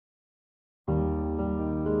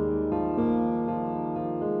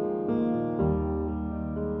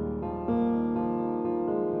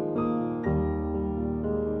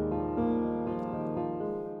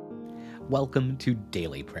Welcome to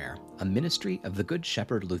Daily Prayer, a ministry of the Good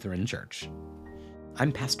Shepherd Lutheran Church. I'm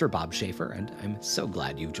Pastor Bob Schaefer, and I'm so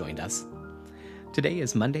glad you've joined us. Today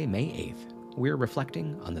is Monday, May 8th. We're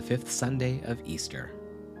reflecting on the fifth Sunday of Easter.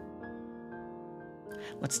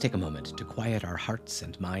 Let's take a moment to quiet our hearts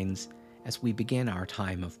and minds as we begin our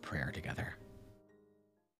time of prayer together.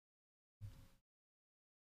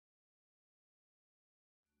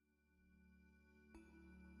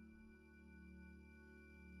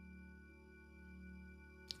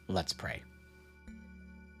 Let's pray.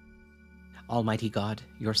 Almighty God,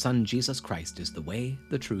 your Son Jesus Christ is the way,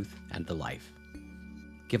 the truth, and the life.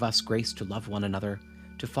 Give us grace to love one another,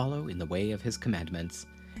 to follow in the way of his commandments,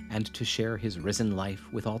 and to share his risen life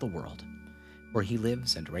with all the world, where he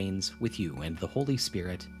lives and reigns with you and the Holy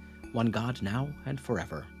Spirit, one God now and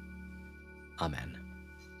forever. Amen.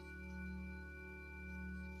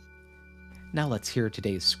 Now let's hear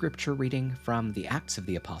today's scripture reading from the Acts of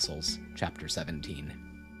the Apostles, chapter 17.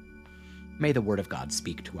 May the word of God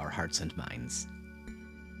speak to our hearts and minds.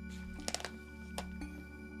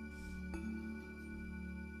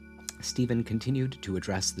 Stephen continued to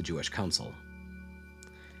address the Jewish council.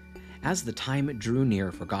 As the time drew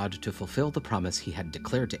near for God to fulfill the promise he had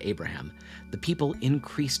declared to Abraham, the people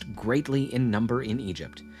increased greatly in number in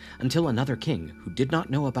Egypt, until another king who did not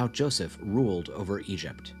know about Joseph ruled over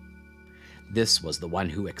Egypt. This was the one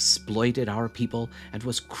who exploited our people and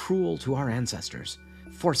was cruel to our ancestors,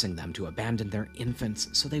 forcing them to abandon their infants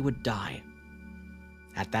so they would die.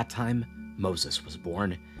 At that time, Moses was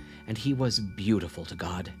born, and he was beautiful to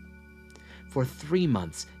God. For 3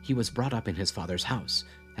 months he was brought up in his father's house,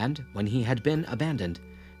 and when he had been abandoned,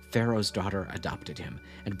 Pharaoh's daughter adopted him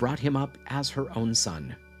and brought him up as her own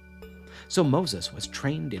son. So Moses was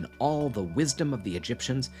trained in all the wisdom of the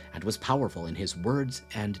Egyptians and was powerful in his words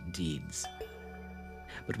and deeds.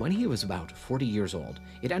 But when he was about 40 years old,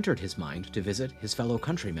 it entered his mind to visit his fellow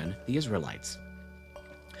countrymen, the Israelites.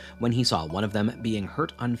 When he saw one of them being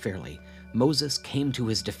hurt unfairly, Moses came to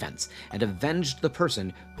his defense and avenged the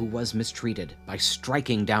person who was mistreated by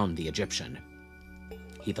striking down the Egyptian.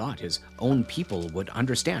 He thought his own people would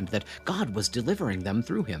understand that God was delivering them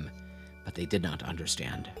through him, but they did not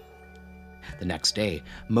understand. The next day,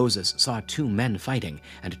 Moses saw 2 men fighting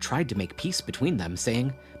and tried to make peace between them,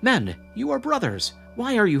 saying, "Men, you are brothers.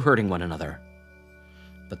 Why are you hurting one another?"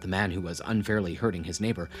 But the man who was unfairly hurting his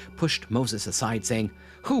neighbor pushed Moses aside, saying,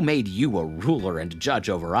 "Who made you a ruler and judge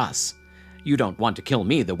over us? You don't want to kill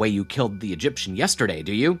me the way you killed the Egyptian yesterday,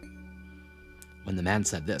 do you?" When the man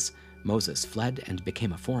said this, Moses fled and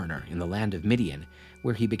became a foreigner in the land of Midian,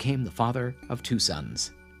 where he became the father of 2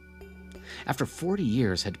 sons. After 40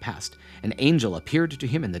 years had passed, an angel appeared to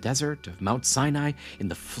him in the desert of Mount Sinai in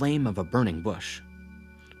the flame of a burning bush.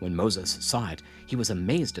 When Moses saw it, he was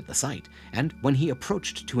amazed at the sight, and when he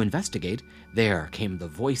approached to investigate, there came the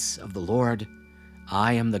voice of the Lord,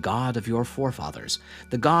 "I am the God of your forefathers,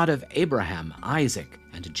 the God of Abraham, Isaac,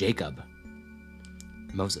 and Jacob."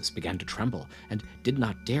 Moses began to tremble and did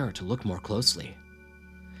not dare to look more closely.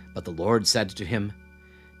 But the Lord said to him,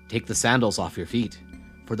 "Take the sandals off your feet,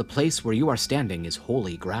 for the place where you are standing is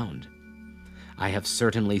holy ground. I have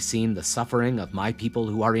certainly seen the suffering of my people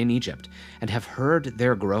who are in Egypt, and have heard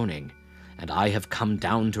their groaning, and I have come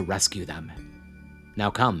down to rescue them. Now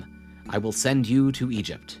come, I will send you to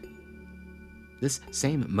Egypt." This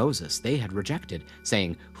same Moses they had rejected,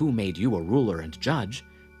 saying, "Who made you a ruler and judge?"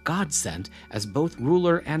 God sent as both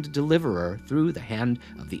ruler and deliverer through the hand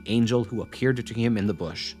of the angel who appeared to him in the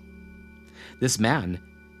bush. This man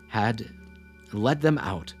had led them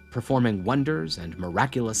out, performing wonders and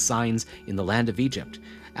miraculous signs in the land of Egypt,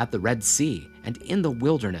 at the Red Sea, and in the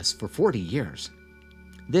wilderness for 40 years.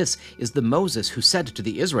 This is the Moses who said to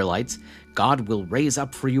the Israelites, "God will raise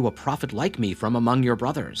up for you a prophet like me from among your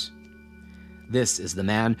brothers." This is the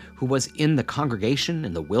man who was in the congregation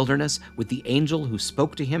in the wilderness with the angel who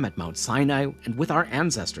spoke to him at Mount Sinai and with our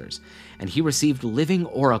ancestors, and he received living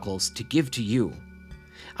oracles to give to you.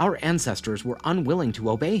 Our ancestors were unwilling to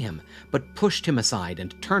obey him, but pushed him aside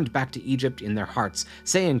and turned back to Egypt in their hearts,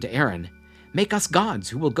 saying to Aaron, "Make us gods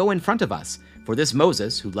who will go in front of us, for this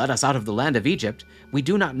Moses, who led us out of the land of Egypt, we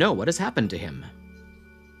do not know what has happened to him."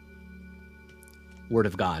 Word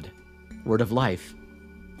of God, word of life.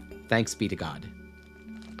 Thanks be to God.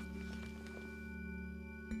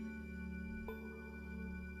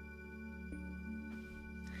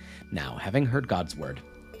 Now, having heard God's word,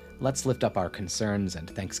 let's lift up our concerns and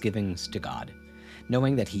thanksgivings to God,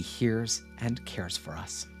 knowing that he hears and cares for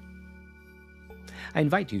us. I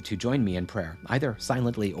invite you to join me in prayer, either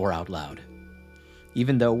silently or out loud.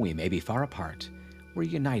 Even though we may be far apart, we're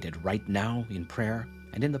united right now in prayer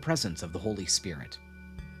and in the presence of the Holy Spirit.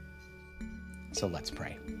 So let's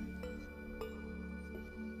pray.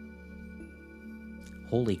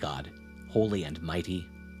 Holy God, holy and mighty,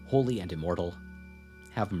 holy and immortal,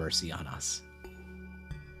 have mercy on us.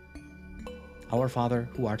 Our Father,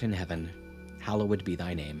 who art in heaven, hallowed be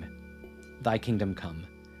thy name. Thy kingdom come,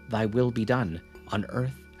 thy will be done, on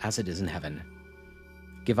earth as it is in heaven.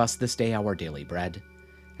 Give us this day our daily bread,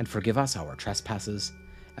 and forgive us our trespasses,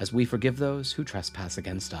 as we forgive those who trespass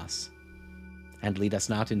against us. And lead us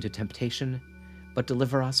not into temptation, but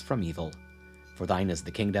deliver us from evil. For thine is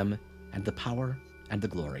the kingdom, and the power, and the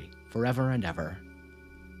glory, forever and ever.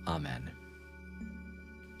 Amen.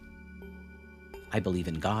 I believe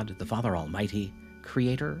in God, the Father Almighty,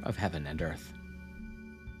 creator of heaven and earth.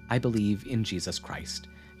 I believe in Jesus Christ,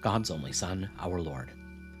 God's only Son, our Lord,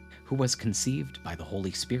 who was conceived by the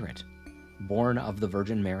Holy Spirit, born of the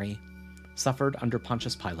Virgin Mary, suffered under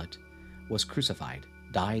Pontius Pilate, was crucified,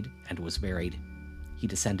 died, and was buried. He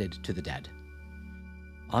descended to the dead.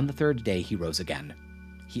 On the third day he rose again.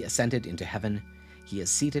 He ascended into heaven. He is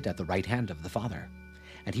seated at the right hand of the Father,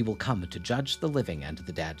 and he will come to judge the living and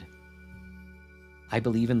the dead. I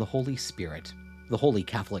believe in the Holy Spirit, the Holy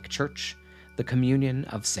Catholic Church, the communion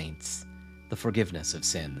of saints, the forgiveness of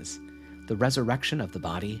sins, the resurrection of the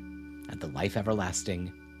body, and the life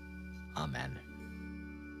everlasting. Amen.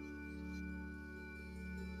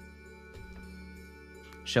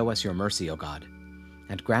 Show us your mercy, O God,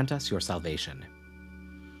 and grant us your salvation.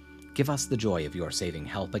 Give us the joy of your saving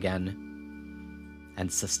help again,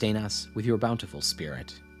 and sustain us with your bountiful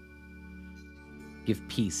Spirit. Give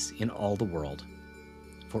peace in all the world,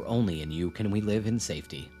 for only in you can we live in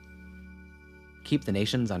safety. Keep the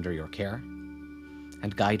nations under your care,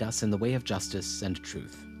 and guide us in the way of justice and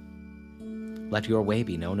truth. Let your way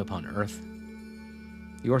be known upon earth,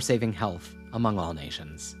 your saving health among all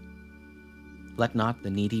nations. Let not the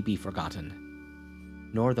needy be forgotten,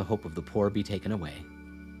 nor the hope of the poor be taken away.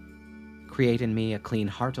 Create in me a clean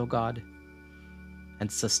heart, O God, and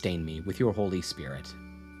sustain me with your Holy Spirit.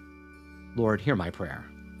 Lord, hear my prayer,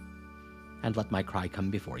 and let my cry come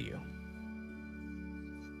before you.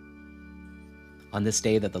 On this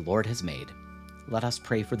day that the Lord has made, let us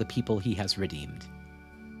pray for the people he has redeemed,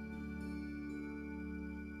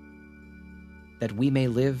 that we may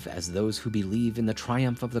live as those who believe in the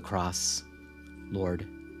triumph of the cross. Lord,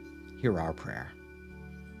 hear our prayer.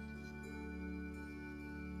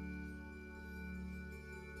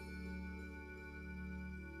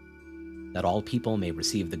 That all people may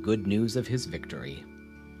receive the good news of his victory.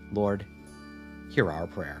 Lord, hear our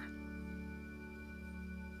prayer.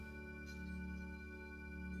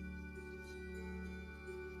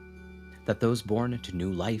 That those born to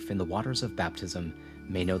new life in the waters of baptism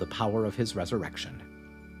may know the power of his resurrection.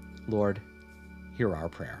 Lord, hear our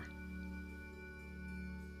prayer.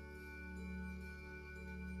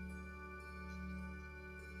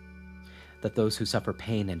 That those who suffer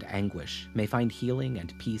pain and anguish may find healing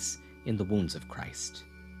and peace in the wounds of Christ.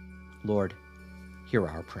 Lord, hear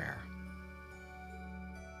our prayer.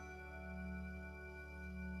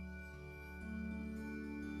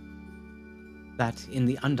 That in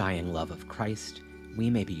the undying love of Christ, we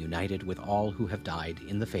may be united with all who have died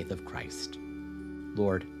in the faith of Christ.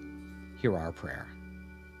 Lord, hear our prayer.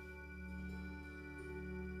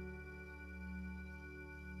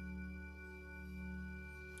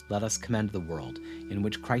 Let us commend the world in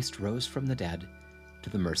which Christ rose from the dead to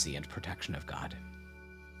the mercy and protection of God.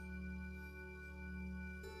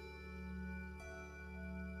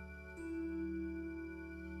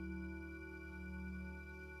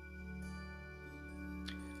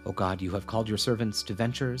 O God, you have called your servants to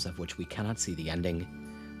ventures of which we cannot see the ending,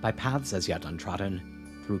 by paths as yet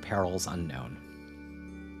untrodden, through perils unknown.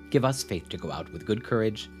 Give us faith to go out with good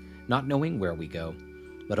courage, not knowing where we go,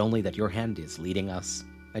 but only that your hand is leading us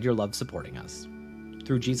and your love supporting us.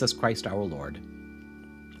 Through Jesus Christ our Lord.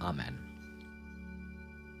 Amen.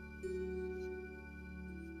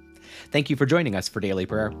 Thank you for joining us for Daily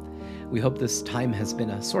Prayer. We hope this time has been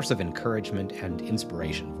a source of encouragement and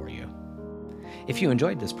inspiration for you. If you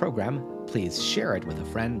enjoyed this program, please share it with a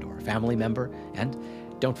friend or family member, and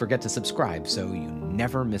don't forget to subscribe so you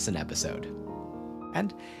never miss an episode.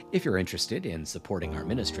 And if you're interested in supporting our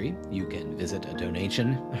ministry, you can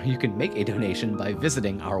make a donation by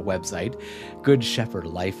visiting our website,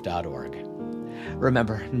 goodshepherdlife.org.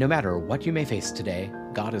 Remember, no matter what you may face today,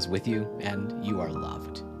 God is with you and you are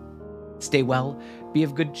loved. Stay well, be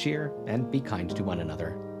of good cheer, and be kind to one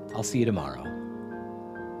another. I'll see you tomorrow.